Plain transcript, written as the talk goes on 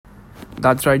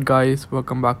That's right, guys.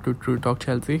 Welcome back to True Talk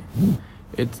Chelsea.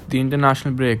 It's the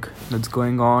international break that's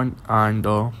going on, and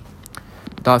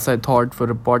thus I thought for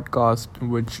a podcast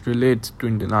which relates to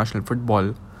international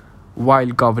football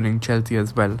while covering Chelsea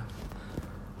as well.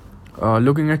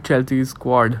 Looking at Chelsea's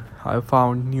squad, I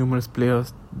found numerous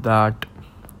players that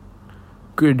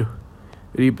could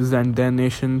represent their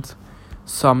nations,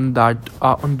 some that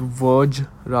are on the verge,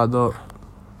 rather,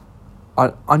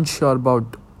 are unsure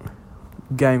about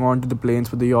getting onto the planes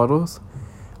for the Euros,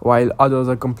 while others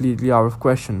are completely out of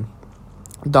question.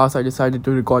 Thus, I decided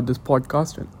to record this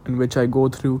podcast in which I go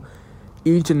through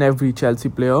each and every Chelsea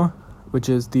player, which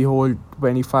is the whole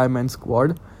 25-man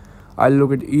squad. I'll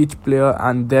look at each player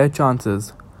and their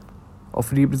chances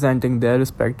of representing their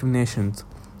respective nations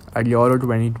at Euro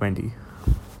 2020.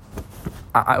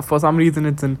 For some reason,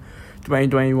 it's in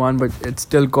 2021, but it's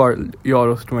still called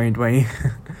Euros 2020.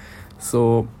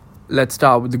 So, let's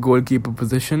start with the goalkeeper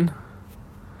position.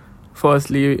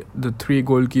 Firstly, the three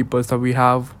goalkeepers that we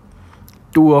have,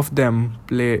 two of them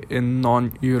play in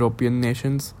non-European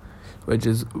nations, which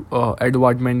is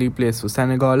Edouard Mendy plays for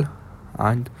Senegal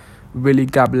and Willy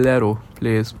Caballero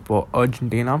plays for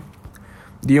Argentina.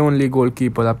 The only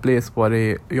goalkeeper that plays for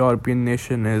a European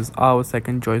nation is our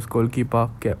second choice goalkeeper,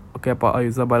 Kepa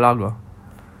Arrizabalaga.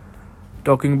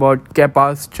 Talking about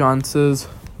Kepa's chances,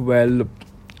 well,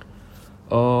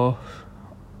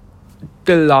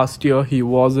 till last year he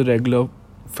was a regular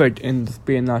fit in the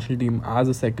Spain national team as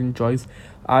a second choice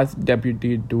as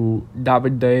deputy to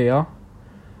David De Gea.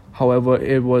 However,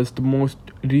 it was the most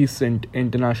recent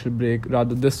international break,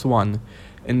 rather this one,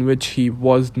 in which he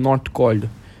was not called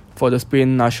for the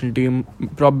Spain national team.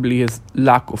 Probably his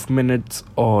lack of minutes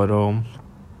or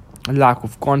lack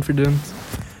of confidence,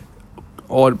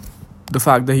 or the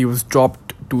fact that he was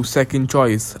dropped to second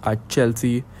choice at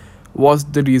Chelsea was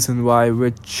the reason why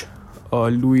which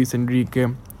Luis Enrique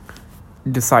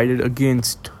decided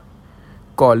against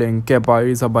calling Kepa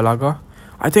Arrizabalaga.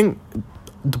 I think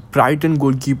the Brighton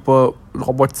goalkeeper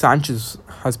Robert Sanchez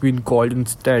has been called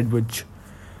instead, which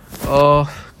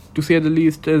to say the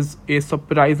least is a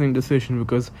surprising decision,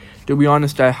 because to be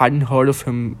honest I hadn't heard of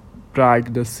him prior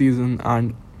to this season.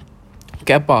 And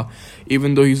Kepa,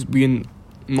 even though he's been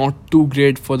not too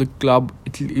great for the club,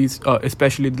 at least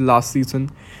especially the last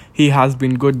season, he has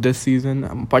been good this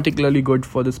season, particularly good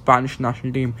for the Spanish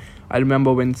national team. I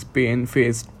remember when Spain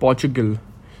faced Portugal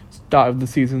start of the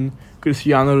season,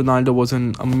 Cristiano Ronaldo was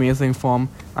in amazing form,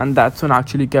 and that's when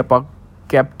actually Kepa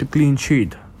kept a clean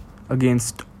sheet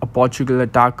against a Portugal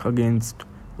attack against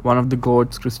one of the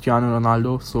GOATs, Cristiano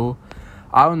Ronaldo. So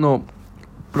I don't know,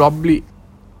 probably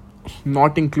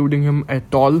not including him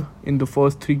at all in the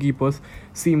first three keepers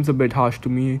seems a bit harsh to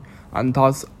me, and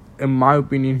thus in my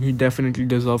opinion he definitely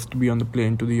deserves to be on the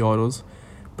plane to the Euros.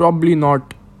 Probably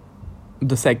not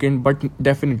the second, but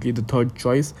definitely the third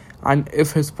choice, and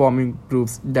if his form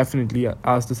improves, definitely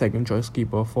as the second choice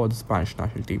keeper for the Spanish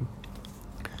national team.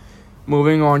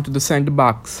 Moving on to the centre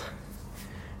backs,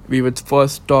 we would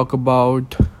first talk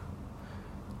about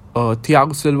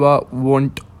Thiago Silva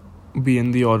won't be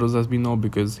in the Euros, as we know,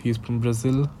 because he's from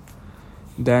Brazil.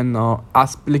 Then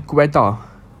Azpilicueta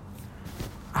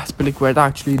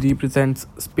actually represents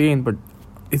Spain, but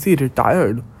is he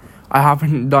retired? I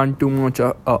haven't done too much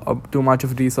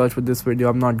of research for this video,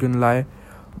 I'm not gonna lie,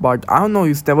 but I don't know,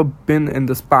 he's never been in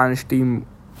the Spanish team,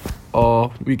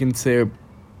 we can say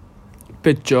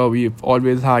picture. We've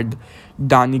always had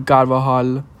Dani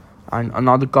Carvajal and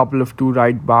another couple of two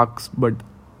right backs, but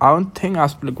I don't think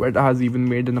Azpilicueta has even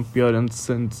made an appearance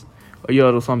since a year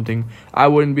or something. I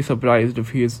wouldn't be surprised if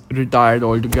he is retired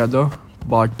altogether.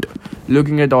 But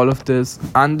looking at all of this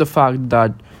and the fact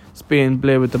that Spain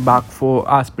play with a back four,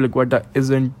 Azpilicueta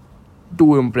isn't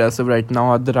too impressive right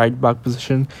now at the right back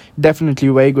position. Definitely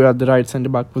very good at the right centre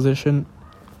back position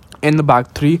in the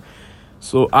back three.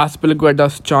 So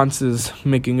Azpilicueta's chances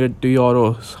making it to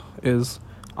Euros is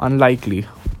unlikely.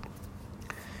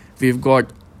 We've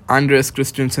got Andreas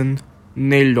Christensen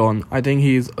nailed on. I think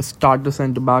he's a starter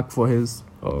centre back for his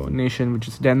nation, which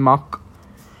is Denmark.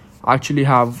 I actually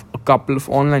have a couple of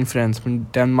online friends from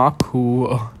Denmark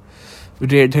who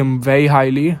rate him very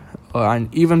highly,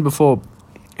 and even before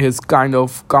his kind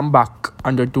of comeback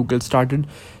under Tuchel started,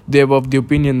 they were of the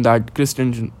opinion that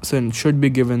Christensen should be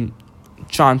given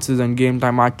chances and game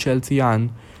time at Chelsea,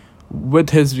 and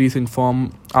with his recent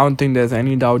form, I don't think there's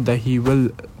any doubt that he will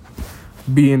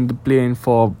be in the plane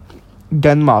for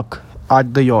Denmark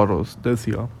at the Euros this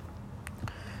year.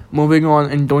 Moving on,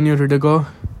 Antonio Rudiger.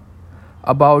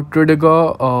 About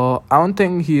Rudiger, I don't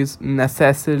think he is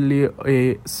necessarily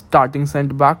a starting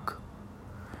centre back,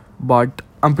 but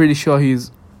I'm pretty sure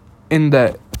he's in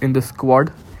there in the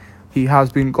squad. He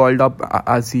has been called up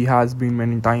as he has been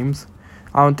many times.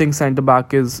 I don't think centre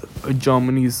back is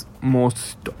Germany's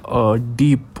most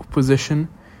deep position.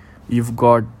 You've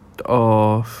got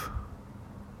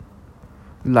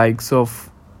likes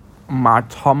of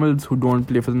Matt Hummels, who don't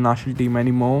play for the national team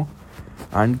anymore,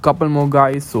 and a couple more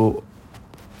guys. So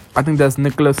I think there's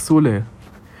Nicolas Sule.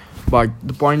 But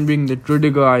the point being that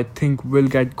Rudiger, I think, will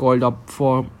get called up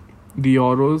for the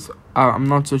Euros. I'm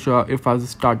not so sure if as a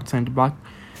starter centre back,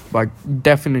 but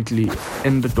definitely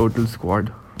in the total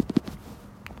squad.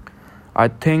 I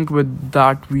think with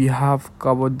that we have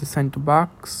covered the centre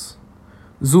backs.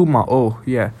 Zuma, oh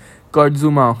yeah, Kurt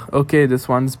Zuma. Okay, this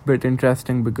one's a bit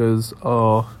interesting because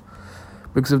of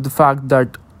the fact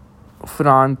that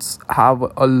France have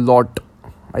a lot,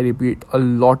 I repeat, a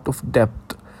lot of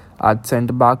depth at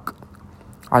centre back.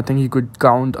 I think you could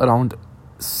count around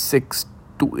 6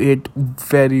 to 8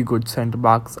 very good centre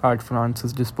backs at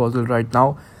France's disposal right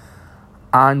now.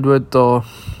 And with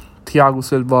Thiago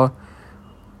Silva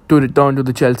to return to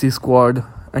the Chelsea squad,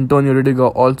 Antonio Rudiger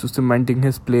also cementing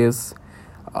his place,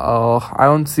 I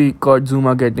don't see Kurt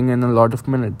Zuma getting in a lot of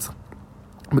minutes,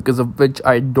 because of which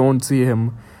I don't see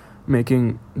him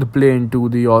making the play into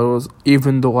the Euros,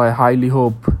 even though I highly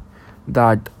hope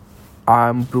that I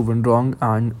am proven wrong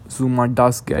and Zuma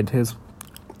does get his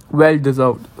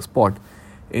well-deserved spot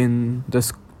in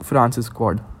this France's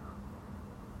squad.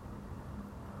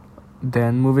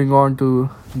 Then moving on to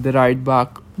the right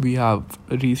back, we have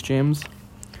Reece James.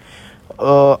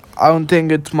 I don't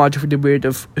think it's much of a debate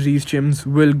if Reece James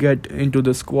will get into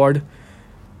the squad.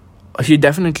 He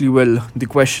definitely will. The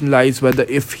question lies whether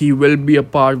if he will be a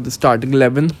part of the starting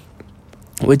 11,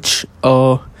 which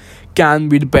can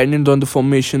be dependent on the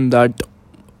formation that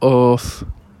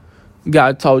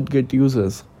Gareth Southgate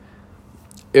uses.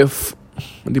 If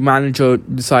the manager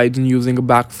decides on using a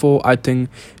back four, I think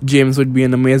James would be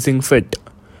an amazing fit.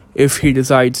 If he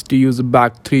decides to use a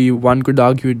back three, one could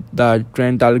argue that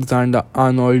Trent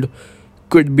Alexander-Arnold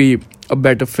could be a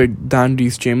better fit than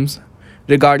Reece James.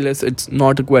 Regardless, it's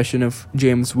not a question if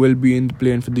James will be in the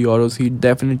plane for the Euros. He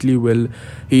definitely will.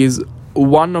 He is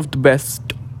one of the best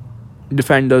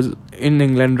defenders in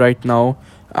England right now,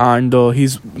 and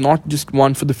he's not just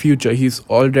one for the future. He's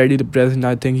already the present.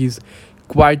 I think he's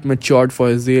quite matured for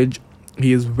his age.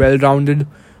 He is well-rounded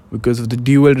because of the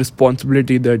dual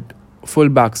responsibility that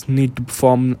fullbacks need to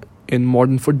perform in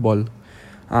modern football.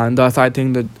 And thus I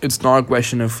think that it's not a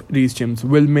question if Reece James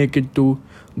will make it to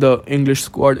the English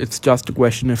squad. It's just a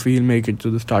question if he'll make it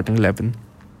to the starting 11.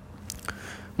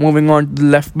 Moving on to the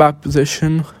left back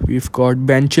position, we've got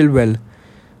Ben Chilwell.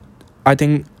 I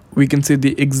think we can say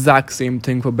the exact same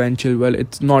thing for Ben Chilwell.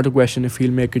 It's not a question if he'll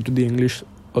make it to the English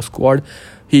squad.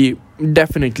 He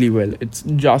definitely will. It's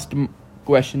just a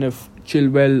question if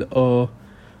Chilwell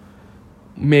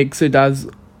makes it as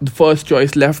the first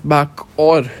choice left back,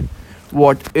 or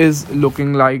what is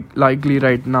looking likely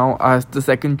right now as the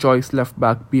second choice left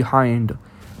back behind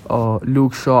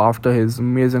Luke Shaw after his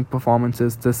amazing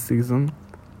performances this season.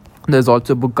 There's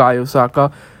also Bukayo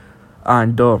Saka,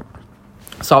 and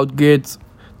Southgate's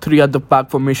three at the back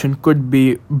formation could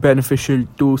be beneficial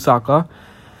to Saka.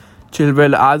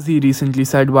 Chilwell, as he recently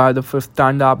said via the Fifth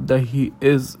stand-up, that he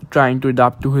is trying to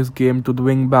adapt to his game to the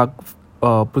wing-back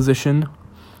position.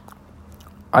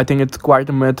 I think it's quite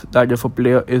a myth that if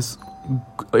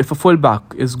a full-back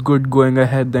is good going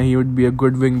ahead, then he would be a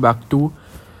good wing-back too.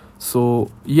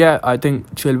 So, yeah, I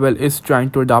think Chilwell is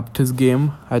trying to adapt his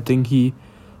game. I think he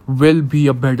will be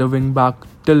a better wing-back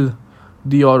till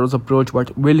the Euros approach,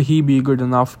 but will he be good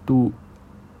enough to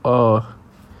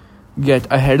get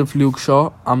ahead of Luke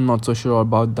Shaw? I'm not so sure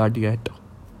about that yet.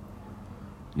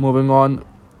 Moving on,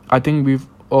 I think we've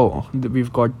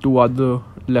got two other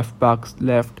left backs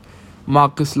left.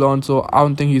 Marcus Alonso, I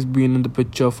don't think he's been in the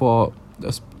picture for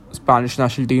the Spanish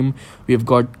national team. We've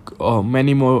got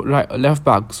many more left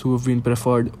backs who have been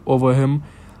preferred over him,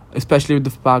 especially with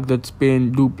the fact that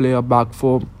Spain do play a back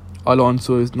four.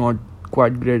 Alonso is not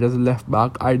quite great as a left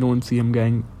back. I don't see him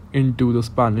getting into the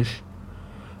Spanish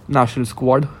national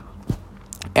squad.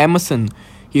 Emerson,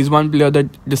 he's one player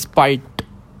that, despite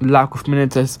lack of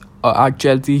minutes at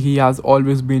Chelsea, he has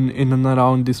always been in and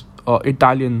around this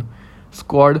Italian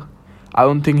squad. I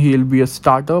don't think he'll be a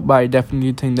starter, but I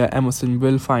definitely think that Emerson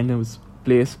will find his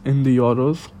place in the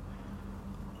Euros.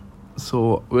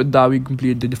 So with that, we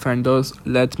complete the defenders.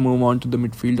 Let's move on to the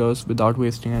midfielders without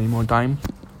wasting any more time.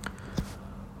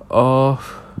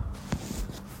 N'Golo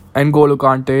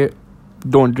Kante,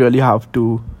 don't really have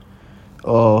to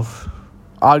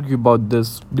argue about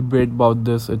this, debate about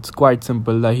this. It's quite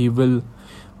simple that he will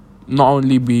not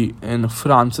only be in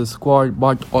France's squad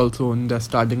but also in their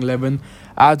starting 11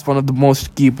 as one of the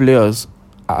most key players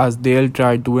as they'll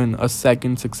try to win a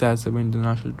second successive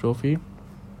international trophy.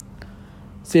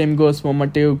 Same goes for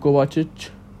Mateo Kovacic.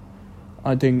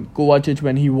 I think Kovacic,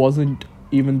 when he wasn't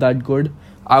even that good,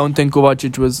 I don't think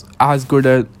Kovacic was as good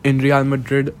in Real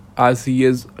Madrid as he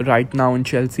is right now in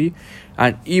Chelsea.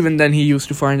 And even then, he used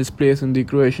to find his place in the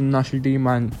Croatian national team.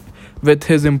 And with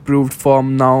his improved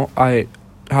form now, I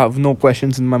have no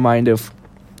questions in my mind if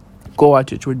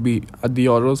Kovacic would be at the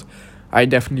Euros. I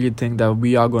definitely think that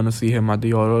we are going to see him at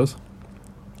the Euros.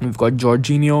 We've got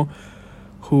Jorginho,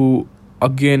 who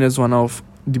again is one of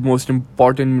the most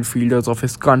important midfielders of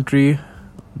his country.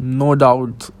 No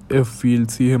doubt if we'll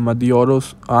see him at the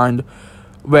Euros, and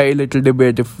very little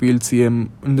debate if we'll see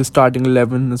him in the starting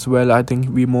 11 as well. I think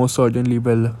we most certainly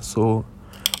will. So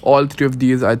all three of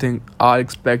these, I think, are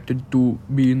expected to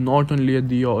be not only at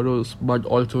the Euros but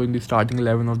also in the starting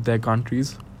 11 of their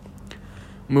countries.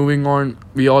 Moving on,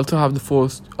 we also have the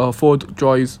fourth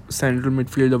choice central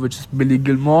midfielder, which is Billy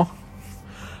Gilmore.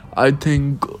 I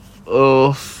think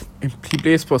he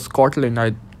plays for Scotland.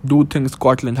 I do think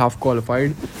Scotland have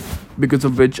qualified, because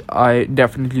of which I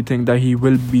definitely think that he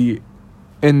will be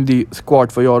in the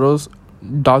squad for Euros.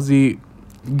 Does he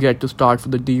get to start for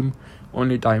the team?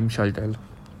 Only time shall tell.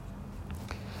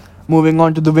 Moving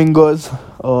on to the wingers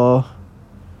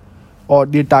or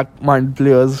the attack-minded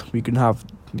players, we can have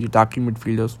the attacking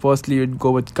midfielders. Firstly, we'd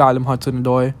go with Callum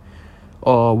Hudson-Odoi.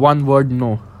 One word,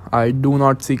 no. I do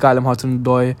not see Callum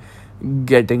Hudson-Odoi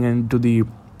getting into the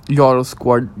Euro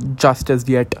squad just as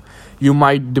yet. You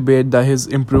might debate that his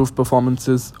improved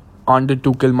performances under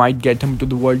Tuchel might get him to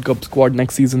the World Cup squad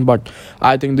next season, but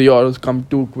I think the Euros come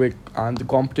too quick and the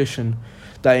competition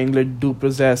that England do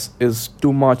possess is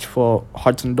too much for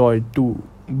Hudson-Odoi to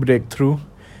break through.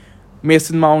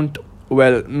 Mason Mount,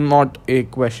 well, not a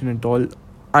question at all.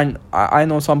 And I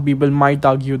know some people might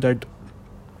argue that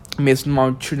Mason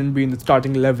Mount shouldn't be in the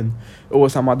starting 11 over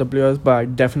some other players, but I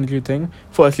definitely think,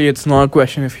 firstly, it's not a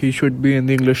question if he should be in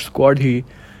the English squad. He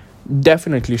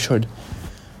definitely should.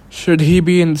 Should he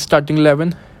be in the starting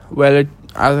 11? Well,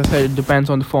 as I said, it depends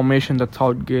on the formation that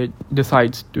Southgate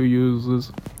decides to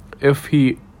use. If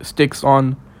he sticks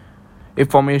on a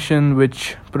formation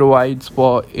which provides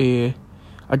for a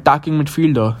attacking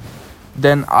midfielder,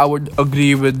 then I would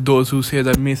agree with those who say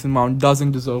that Mason Mount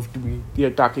doesn't deserve to be the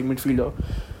attacking midfielder,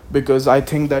 because I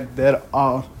think that there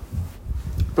are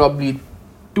probably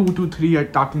 2 to 3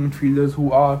 attacking midfielders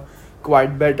who are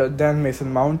quite better than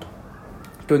Mason Mount.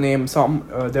 To name some,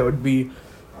 there would be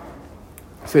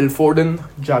Phil Foden,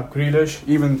 Jack Grealish,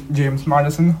 even James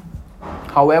Maddison.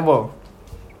 However,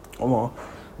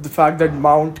 the fact that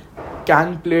Mount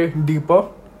can play deeper,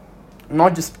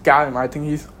 not just can, I think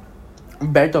he's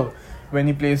better when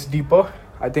he plays deeper.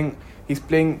 I think he's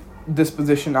playing this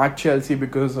position at Chelsea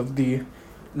because of the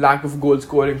lack of goal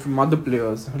scoring from other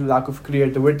players, lack of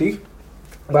creativity.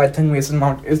 But I think Mason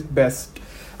Mount is best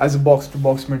as a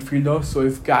box-to-box midfielder. So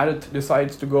if Gareth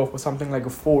decides to go for something like a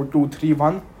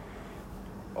 4-2-3-1,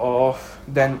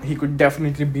 then he could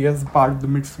definitely be as part of the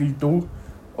midfield too,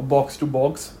 a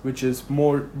box-to-box, which is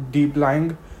more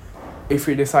deep-lying. If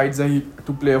he decides to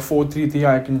play a 4-3-3,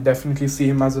 I can definitely see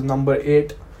him as a number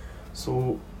 8.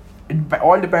 So it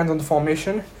all depends on the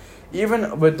formation.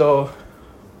 Even with the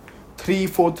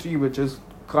 3-4-3, which is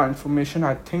current formation,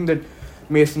 I think that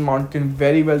Mason Mount can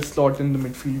very well slot in the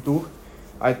midfield too.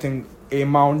 I think a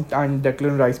Mount and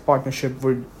Declan Rice partnership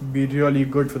would be really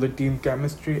good for the team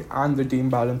chemistry and the team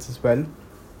balance as well.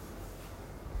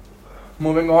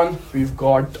 Moving on, we've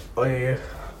got a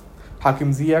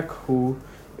Hakim Ziyech, who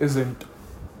isn't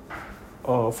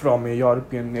from a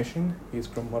European nation. He's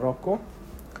from Morocco.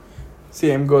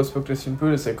 Same goes for Christian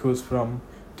Pulisic, who's from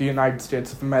the United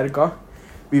States of America.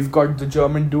 We've got the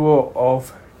German duo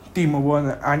of Timo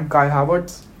Werner and Kai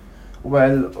Havertz.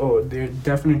 Well, they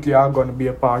definitely are going to be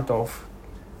a part of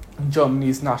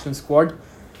Germany's national squad.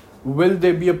 Will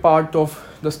they be a part of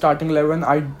the starting 11?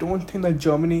 I don't think that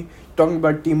Germany, talking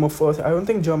about Timo first, I don't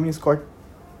think Germany's got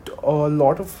a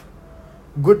lot of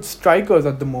good strikers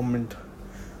at the moment.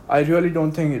 I really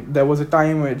don't think there was a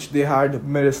time which they had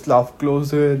Miroslav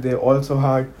Klose. They also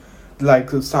had like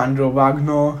Sandro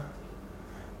Wagner.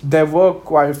 There were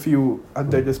quite a few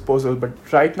at their disposal, but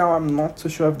right now I'm not so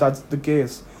sure if that's the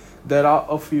case. There are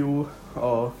a few.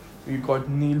 We got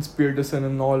Niels Peterson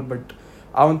and all, but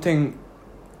I don't think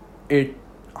it.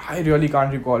 I really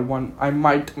can't recall one. I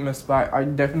might miss by. I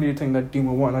definitely think that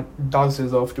Timo Werner does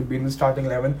deserve to be in the starting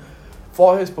 11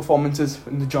 for his performances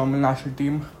in the German national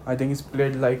team. I think he's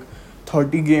played like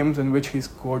 30 games in which he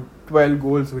scored 12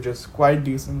 goals, which is quite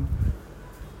decent.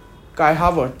 Kai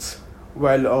Havertz,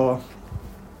 well,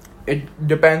 it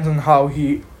depends on how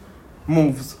he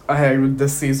moves ahead with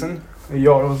this season. The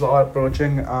Euros are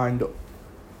approaching, and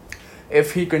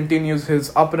if he continues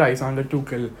his uprise under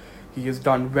Tuchel, he has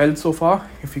done well so far.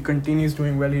 If he continues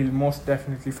doing well, he'll most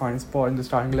definitely find a spot in the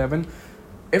starting 11.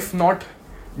 If not,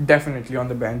 definitely on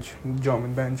the bench,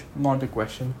 German bench, not a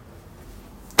question.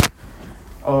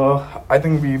 I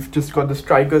think we've just got the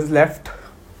strikers left.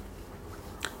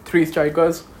 3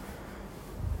 strikers.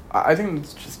 I think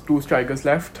it's just 2 strikers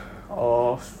left.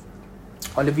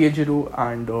 Olivier Giroud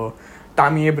and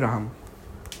Tammy Abraham.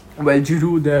 Well,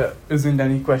 Giroud, there isn't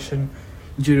any question.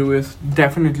 Giroud is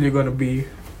definitely going to be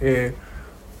a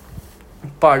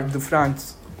part of the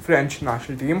French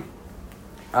national team.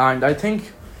 And I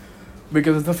think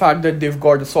because of the fact that they've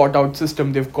got a sort out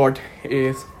system, they've got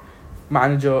a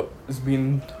manager has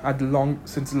been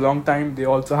since a long time. They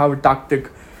also have a tactic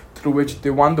through which they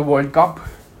won the World Cup.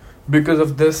 Because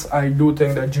of this, I do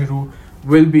think that Giroud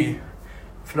will be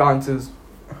France's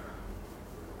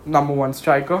number 1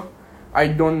 striker. I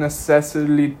don't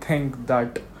necessarily think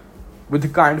that with the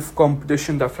kind of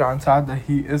competition that France had, that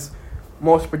he is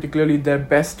most particularly their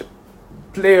best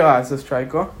player as a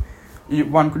striker.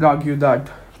 One could argue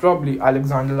that probably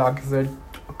Alexander Lacazette,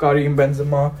 Karim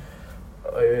Benzema,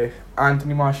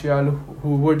 Anthony Martial,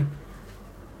 who would,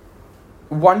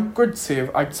 one could say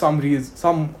at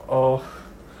some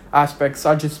aspects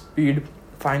such as speed,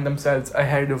 find themselves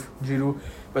ahead of Giroud.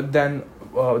 But then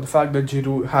the fact that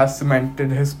Giroud has cemented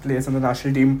his place in the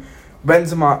national team.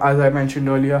 Benzema, as I mentioned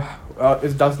earlier,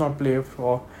 does not play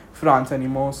for France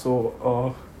anymore,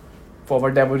 so for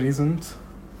whatever reasons.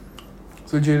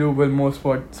 So Giroud will most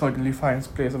certainly find his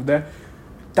place of there.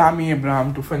 Tammy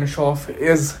Abraham, to finish off,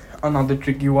 is another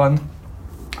tricky one.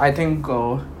 I think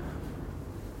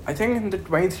in the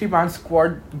 23-man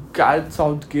squad, Gareth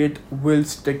Southgate will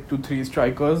stick to 3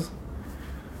 strikers.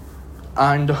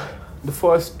 And the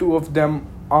first 2 of them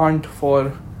aren't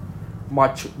for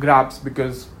much grabs,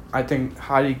 because I think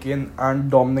Harry Kane and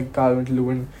Dominic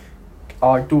Calvert-Lewin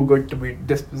are too good to be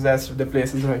dispossessed of their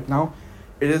places right now.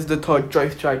 It is the third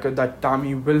choice striker that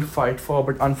Tammy will fight for,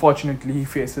 but unfortunately he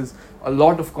faces a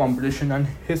lot of competition, and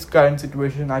his current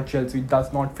situation at Chelsea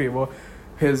does not favour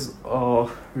his,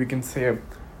 we can say,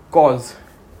 cause,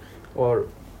 or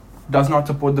does not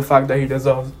support the fact that he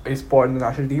deserves a spot in the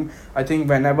national team. I think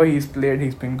whenever he's played,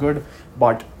 he's been good,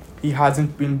 but he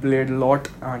hasn't been played a lot,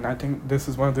 and I think this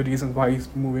is one of the reasons why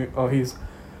he's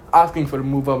asking for a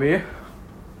move away.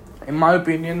 In my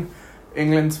opinion,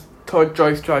 England's third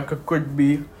choice striker could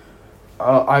be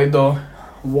either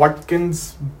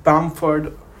Watkins,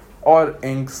 Bamford, or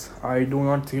Ings. I do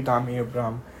not see Tammy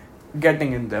Abraham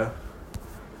getting in there.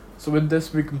 So with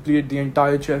this, we complete the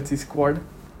entire Chelsea squad.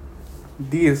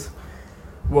 These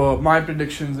were my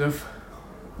predictions if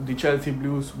the Chelsea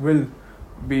Blues will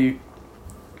be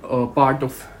a part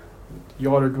of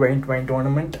Euro 2020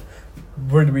 tournament.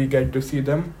 Would we get to see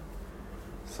them?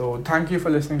 So thank you for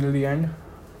listening to the end.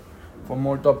 For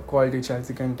more top quality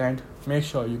Chelsea content, make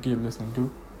sure you keep listening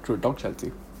to True Talk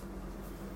Chelsea.